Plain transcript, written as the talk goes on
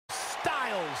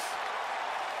Styles.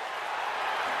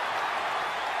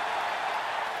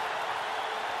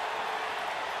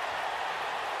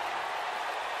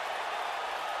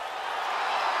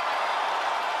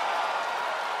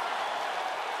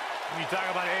 When you talk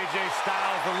about AJ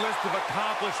Styles, the list of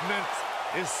accomplishments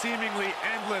is seemingly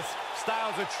endless.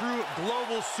 Styles, a true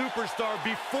global superstar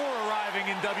before arriving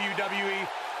in WWE,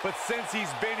 but since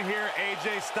he's been here,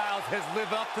 AJ Styles has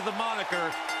lived up to the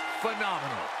moniker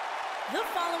phenomenal. The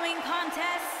following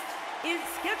contest is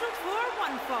scheduled for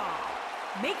one fall.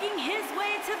 Making his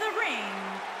way to the ring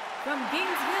from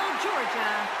Gainesville,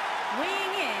 Georgia,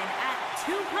 weighing in at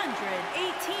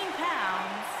 218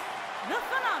 pounds, the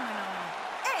phenomenal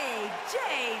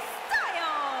AJ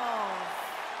Styles!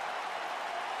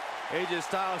 AJ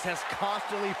Styles has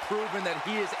constantly proven that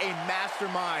he is a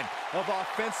mastermind of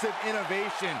offensive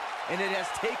innovation, and it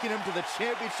has taken him to the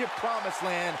championship promised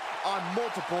land on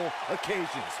multiple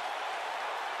occasions.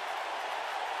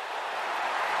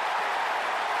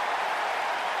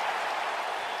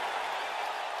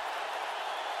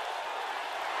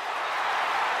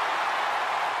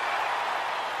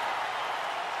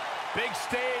 Big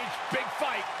stage, big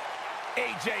fight.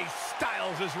 AJ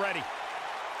Styles is ready.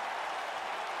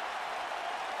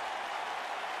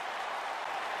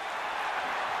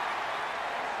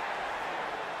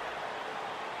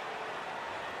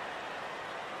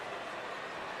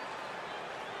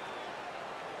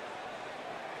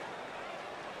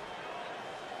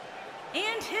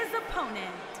 And his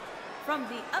opponent, from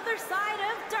the other side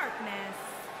of darkness,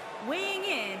 weighing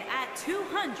in at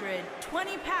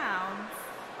 220 pounds,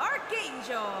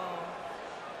 Archangel.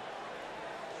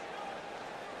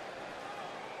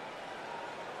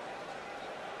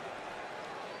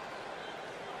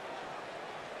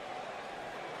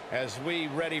 As we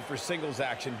ready for singles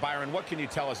action, Byron, what can you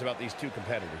tell us about these two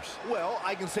competitors? Well,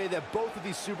 I can say that both of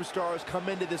these superstars come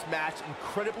into this match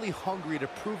incredibly hungry to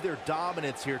prove their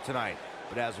dominance here tonight.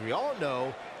 But as we all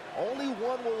know, only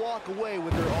one will walk away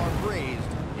with their arm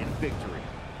raised in victory.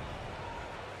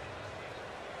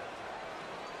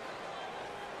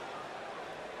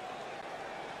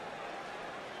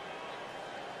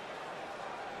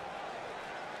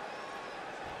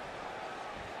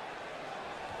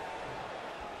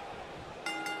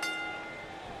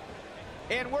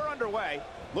 And we're underway.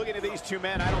 Looking at these two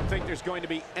men, I don't think there's going to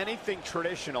be anything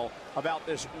traditional about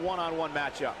this one-on-one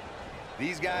matchup.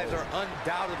 These guys are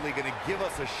undoubtedly going to give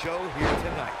us a show here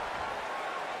tonight.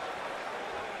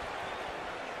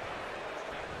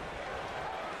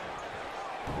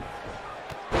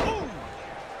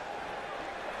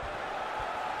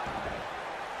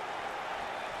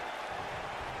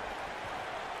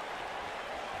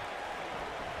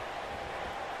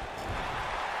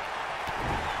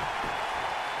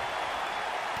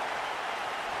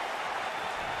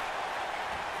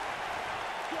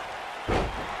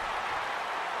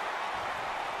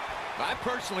 I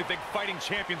personally think fighting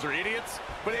champions are idiots,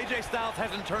 but AJ Styles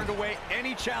hasn't turned away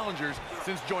any challengers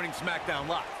since joining SmackDown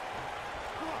Live.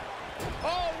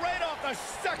 Oh, right off the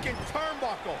second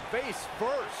turnbuckle. Face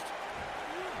first.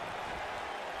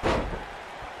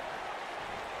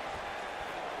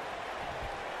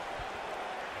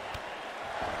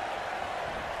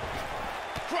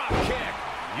 Drop kick.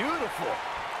 Beautiful.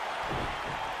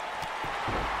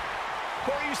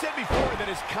 Corey, you said before that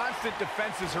his constant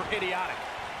defenses are idiotic.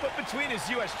 But between his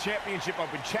U.S. Championship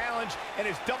Open Challenge and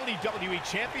his WWE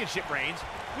Championship reigns,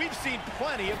 we've seen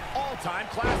plenty of all-time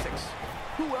classics.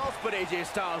 Who else but AJ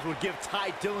Styles would give Ty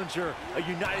Dillinger a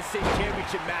United States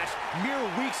Championship match mere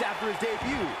weeks after his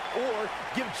debut? Or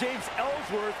give James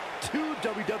Ellsworth 2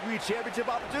 WWE Championship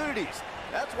opportunities?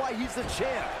 That's why he's the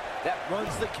champ that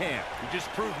runs the camp. You just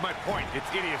proved my point. It's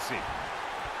idiocy.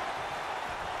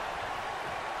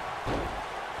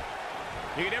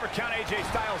 You can never count AJ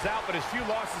Styles out, but his few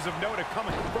losses of note are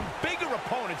coming from bigger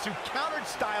opponents who countered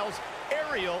Styles'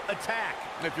 aerial attack.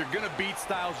 If you're going to beat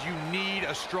Styles, you need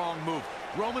a strong move.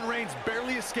 Roman Reigns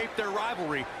barely escaped their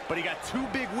rivalry, but he got 2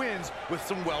 big wins with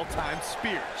some well-timed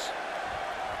spears.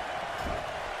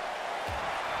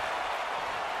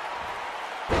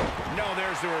 No,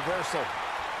 there's the reversal.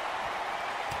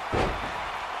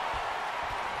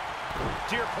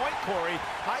 To your point, Corey,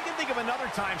 I can think of another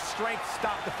time strength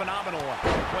stopped the phenomenal one.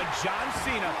 When John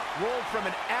Cena rolled from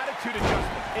an attitude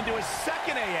adjustment into his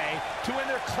second AA to win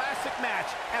their classic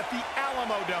match at the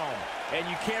Alamo Dome. And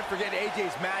you can't forget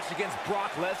AJ's match against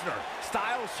Brock Lesnar.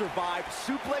 Styles survived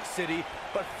Suplex City,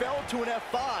 but fell to an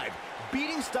F5.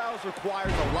 Beating Styles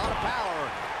requires a lot of power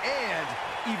and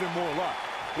even more luck.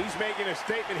 He's making a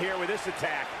statement here with this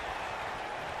attack.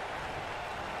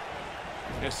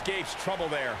 Escapes trouble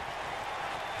there.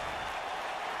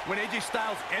 When AJ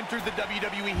Styles entered the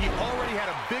WWE, he already had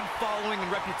a big following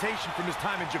and reputation from his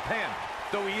time in Japan,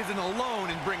 though he isn't alone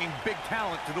in bringing big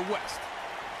talent to the West.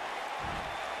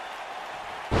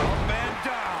 Oh, man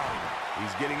down.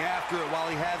 He's getting after it while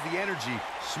he has the energy.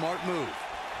 Smart move.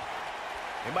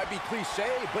 It might be cliche,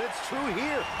 but it's true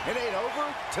here. It ain't over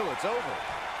till it's over.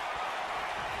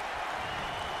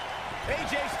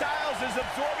 AJ Styles is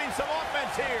absorbing some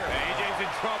offense here. AJ's in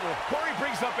trouble. Corey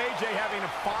brings up AJ having a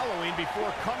following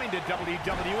before coming to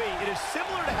WWE. It is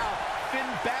similar to how Finn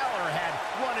Balor had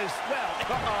one as well.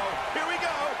 Uh-oh. Here we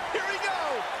go. Here we go.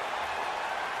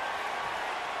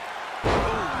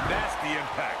 Oh, that's the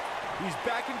impact. He's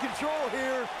back in control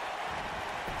here.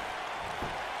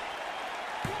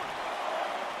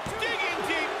 Digging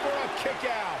deep for a kick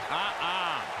out.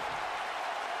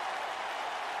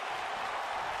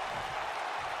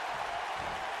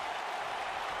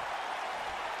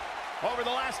 Over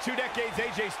the last 2 decades,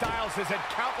 AJ Styles has had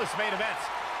countless main events.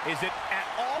 Is it at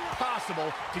all possible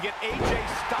to get AJ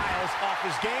Styles off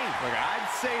his game? Look, I'd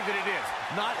say that it is.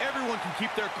 Not everyone can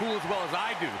keep their cool as well as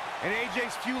I do. And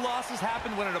AJ's few losses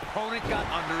happened when an opponent got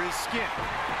under his skin.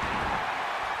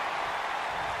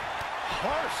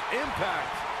 Harsh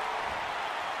impact.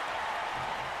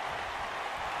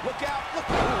 Look out, look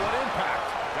out. Ooh, what impact.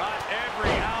 Got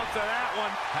every ounce of that one.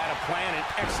 Had a plan and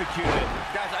executed it.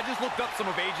 Guys, I just looked up some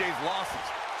of AJ's losses.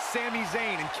 Sami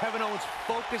Zayn and Kevin Owens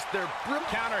focused their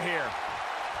counter here.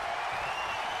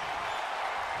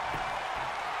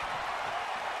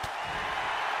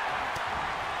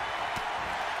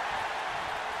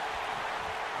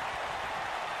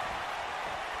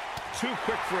 Too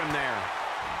quick for him there.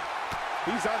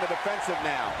 He's on the defensive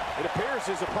now. It appears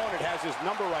his opponent has his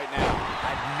number right now.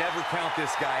 I'd never count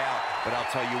this guy out, but I'll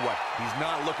tell you what, he's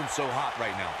not looking so hot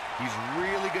right now. He's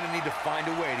really going to need to find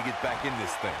a way to get back in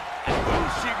this thing.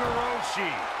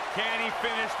 Ushigoroshi. Can he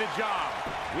finish the job?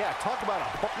 Yeah, talk about a...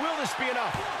 Will this be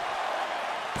enough?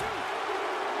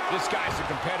 This guy's a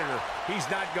competitor. He's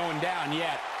not going down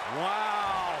yet.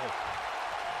 Wow.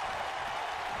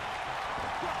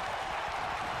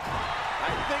 I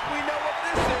think we know what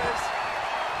this is.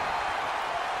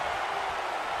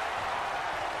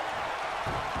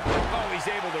 Oh, he's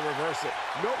able to reverse it.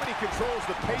 Nobody controls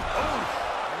the pace. Oh,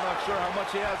 I'm not sure how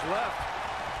much he has left.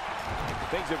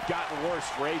 Things have gotten worse,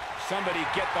 Ray. Somebody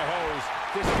get the hose.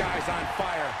 This guy's on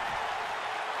fire.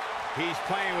 He's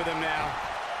playing with him now.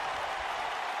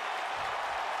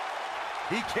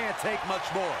 He can't take much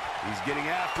more. He's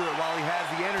getting after it while he has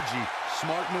the energy.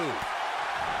 Smart move.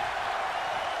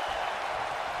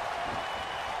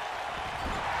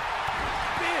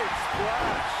 Big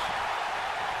splash.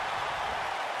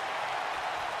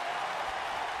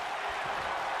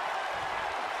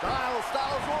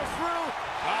 Styles rolls through.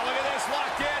 Oh, look at this,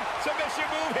 locked in. Submission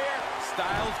move here.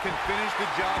 Styles can finish the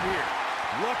job here.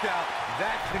 Look out,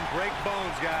 that can break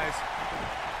bones, guys.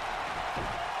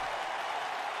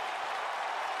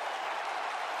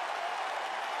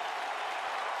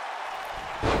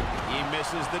 He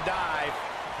misses the dive.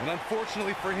 And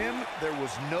unfortunately for him, there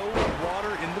was no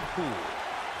water in the pool.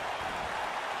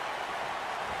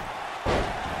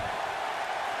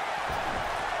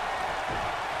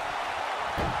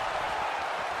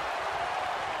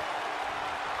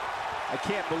 I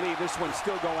can't believe this one's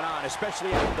still going on,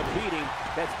 especially after the beating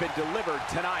that's been delivered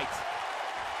tonight.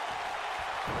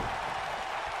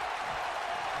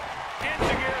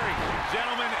 Enziguri.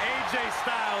 Gentlemen, AJ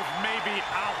Styles may be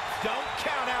out. Don't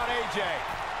count out AJ.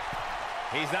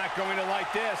 He's not going to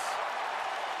like this.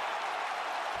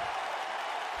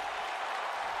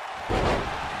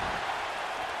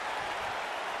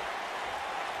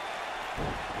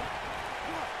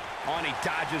 Oh, and he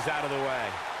dodges out of the way.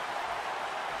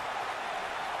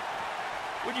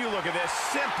 Would you look at this?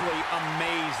 Simply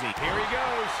amazing. Here he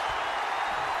goes.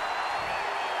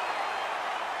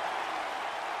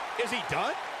 Is he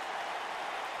done?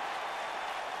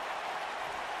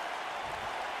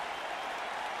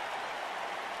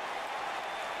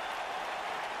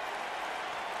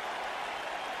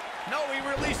 No, he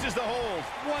releases the hold.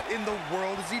 What in the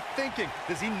world is he thinking?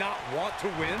 Does he not want to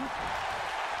win?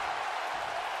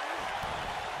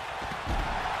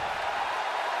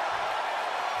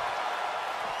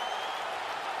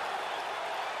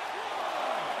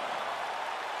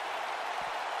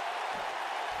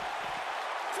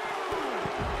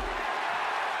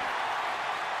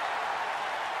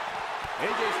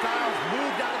 AJ Styles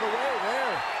moved out of the way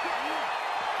there.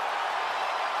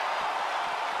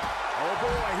 Oh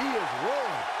boy, he is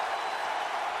rolling.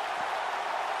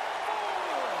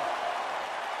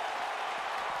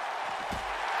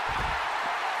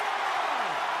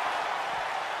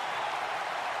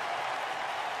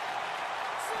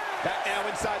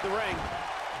 inside the ring.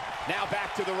 Now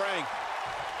back to the ring.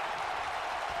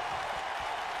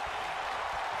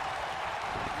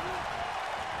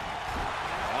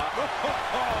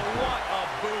 Oh, what a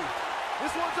boot.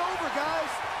 This one's over, guys.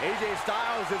 AJ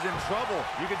Styles is in trouble.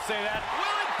 You can say that.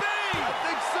 Will it be? I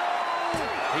think so.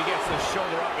 He gets the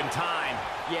shoulder up in time.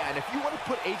 Yeah, and if you want to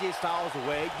put AJ Styles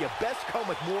away, you best come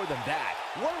with more than that.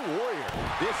 What a warrior.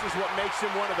 This is what makes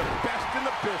him one of the best in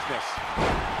the business.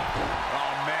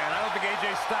 Oh, man, I don't think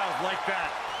AJ Styles liked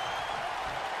that.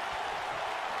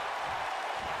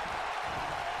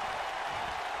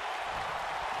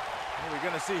 What are we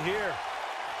going to see here?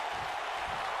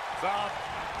 Stop.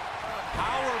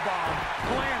 Powerbomb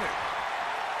planted.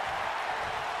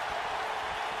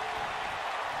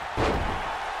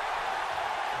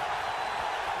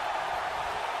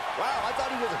 Wow, I thought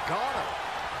he was a goner.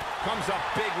 Comes up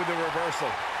big with the reversal.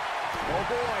 Oh,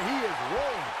 boy, he is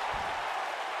rolling.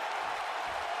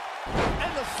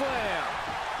 And the slam.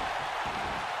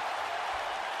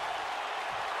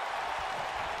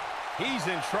 He's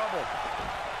in trouble.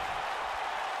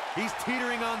 He's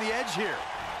teetering on the edge here.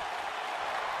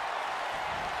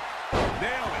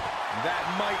 Nailed it. That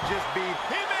might just be...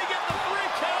 He may get the 3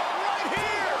 count right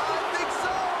here. I think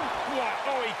so. What?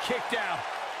 Oh, he kicked out.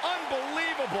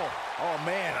 Unbelievable. Oh,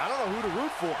 man, I don't know who to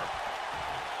root for.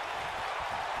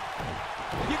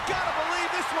 You gotta believe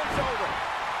this one's over.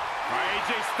 All right,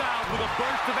 AJ Styles with a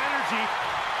burst of energy.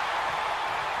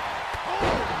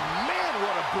 Oh, man,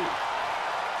 what a boot.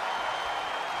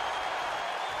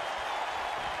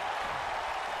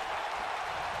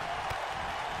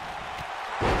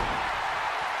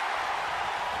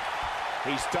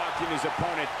 He's stalking his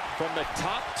opponent from the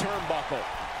top turnbuckle.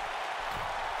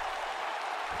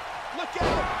 Look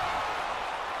out!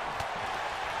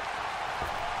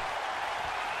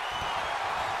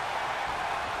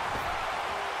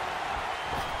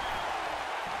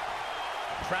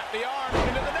 Trap the arm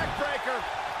into the neck breaker.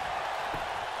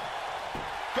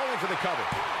 Going for the cover.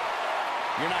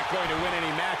 You're not going to win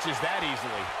any matches that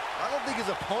easily. I don't think his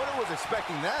opponent was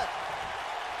expecting that.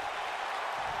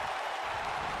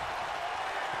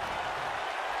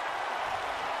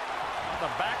 The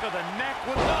back of the neck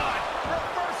with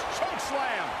Reverse choke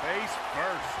slam. face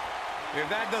first. If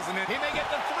that doesn't hit, He may get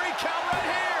the 3 count right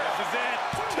here. this is it.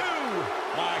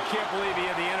 2. I can't believe he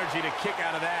had the energy to kick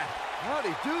out of that. How'd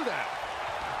he do that?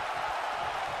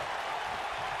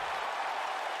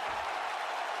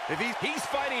 If he's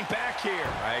fighting back here.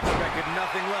 I expected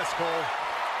nothing less, Cole.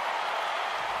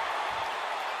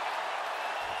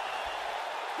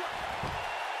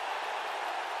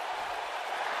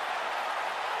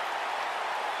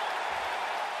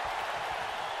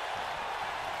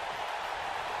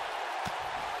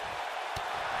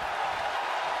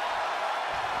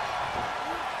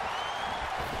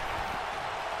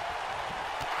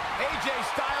 AJ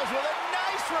Styles with a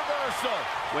nice reversal.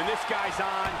 When this guy's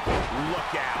on,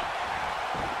 look out.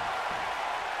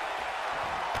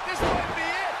 This might be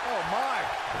it. Oh, my.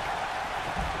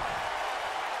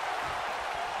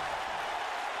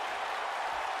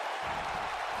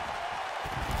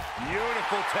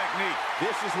 Beautiful technique.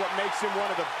 This is what makes him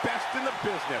one of the best in the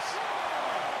business.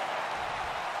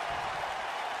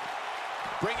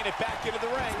 Bringing it back into the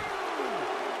ring.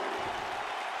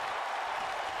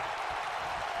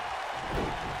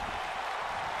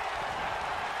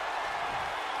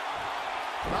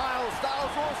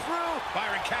 Styles rolls through.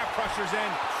 Byron calf crushers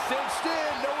in. Cinched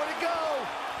in, nowhere to go.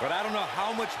 But I don't know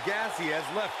how much gas he has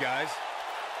left, guys.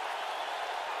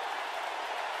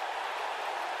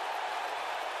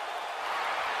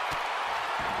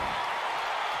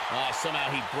 Oh, somehow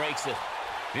he breaks it.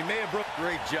 He may have broke.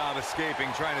 Great job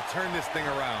escaping, trying to turn this thing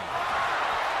around.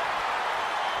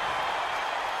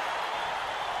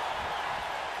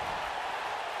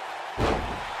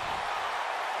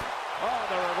 Oh,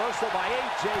 the reversal by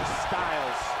AJ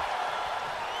Styles.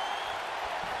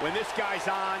 When this guy's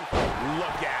on,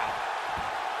 look out.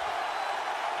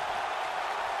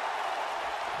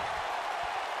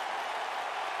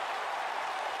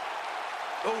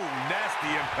 Oh, nasty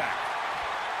impact.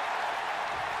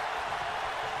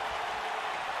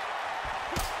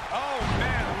 Oh,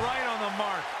 man, right on the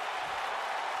mark.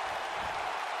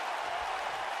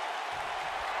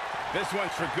 This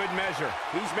one's for good measure.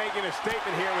 He's making a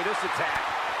statement here with this attack.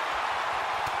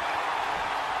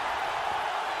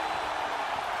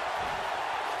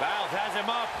 Styles has him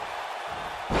up.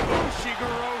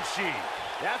 Ushigoroshi.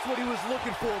 That's what he was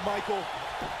looking for, Michael.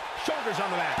 Shoulders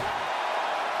on the mat.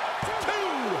 2.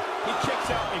 He kicks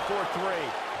out before 3.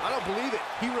 I don't believe it.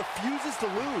 He refuses to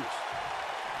lose.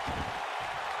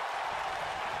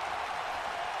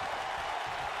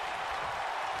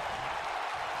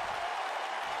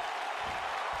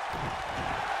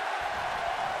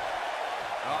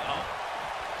 Uh-oh.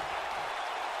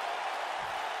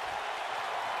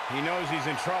 He knows he's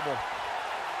in trouble.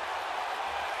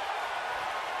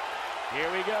 Here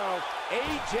we go.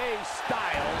 AJ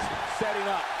Styles setting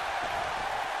up.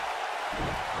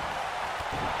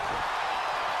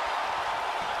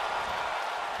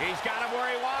 He's got him where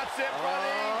he wants it,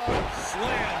 running.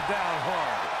 Slammed down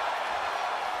hard.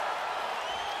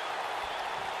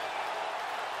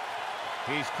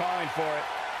 He's calling for it.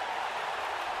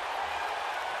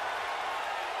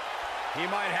 He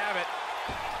might have it.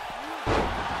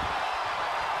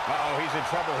 Uh-oh, he's in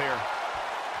trouble here.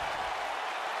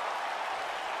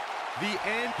 The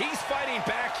end. He's fighting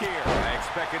back here. I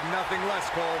expected nothing less,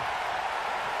 Cole.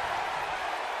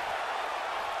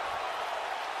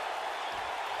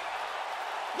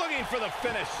 Looking for the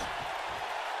finish.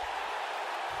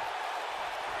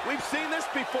 We've seen this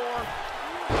before.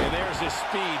 And there's his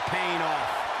speed paying off.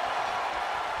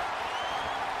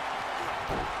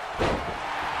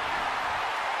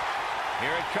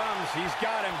 Here it comes. He's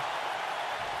got him.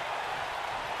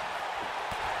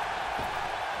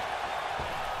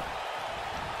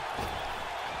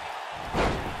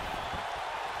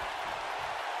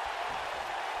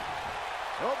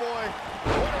 Oh, boy.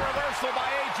 What a reversal by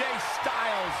AJ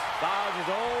Styles. Styles is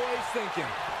always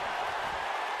thinking.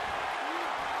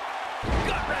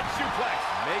 Gut-wrench suplex.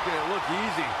 Making it look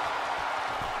easy.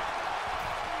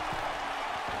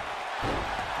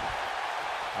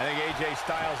 I think AJ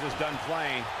Styles is done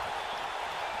playing.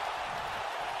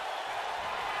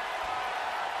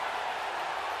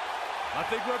 I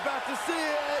think we're about to see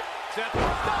it.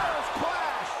 Styles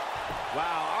clash.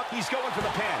 Wow, he's going for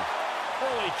the pin.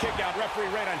 Early kick out,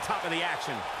 referee right on top of the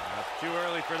action. That's too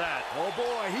early for that. Oh,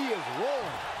 boy, he is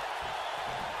rolling.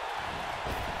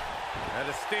 Head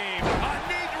of steam. A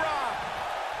knee drop.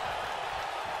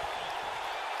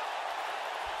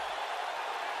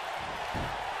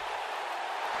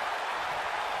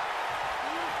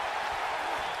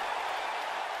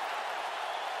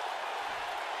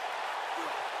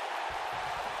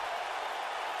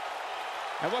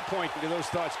 At what point do those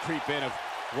thoughts creep in of,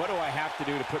 what do I have to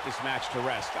do to put this match to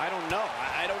rest? I don't know.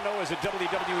 I don't know as a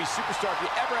WWE superstar if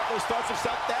you ever have those thoughts of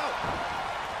self-doubt.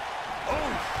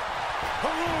 Oh,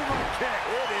 Haruma kick.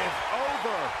 It is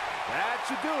over. That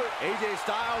should do it. AJ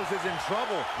Styles is in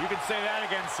trouble. You can say that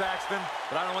again, Saxton,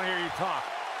 but I don't want to hear you talk.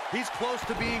 He's close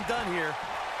to being done here.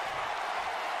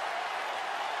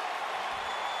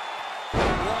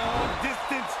 Long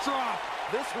distance drop.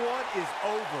 This one is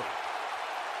over.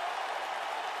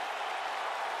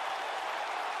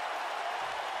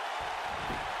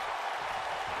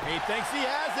 He thinks he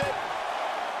has it.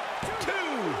 2,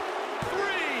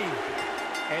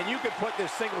 3. And you could put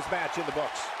this singles match in the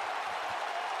books.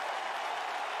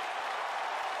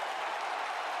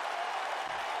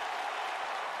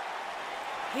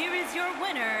 Here is your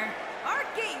winner,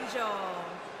 Archangel.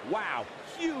 Wow,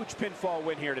 huge pinfall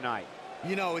win here tonight.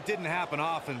 You know, it didn't happen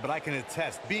often, but I can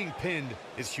attest, being pinned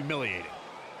is humiliating.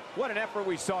 What an effort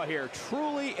we saw here.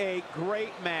 Truly a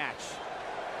great match.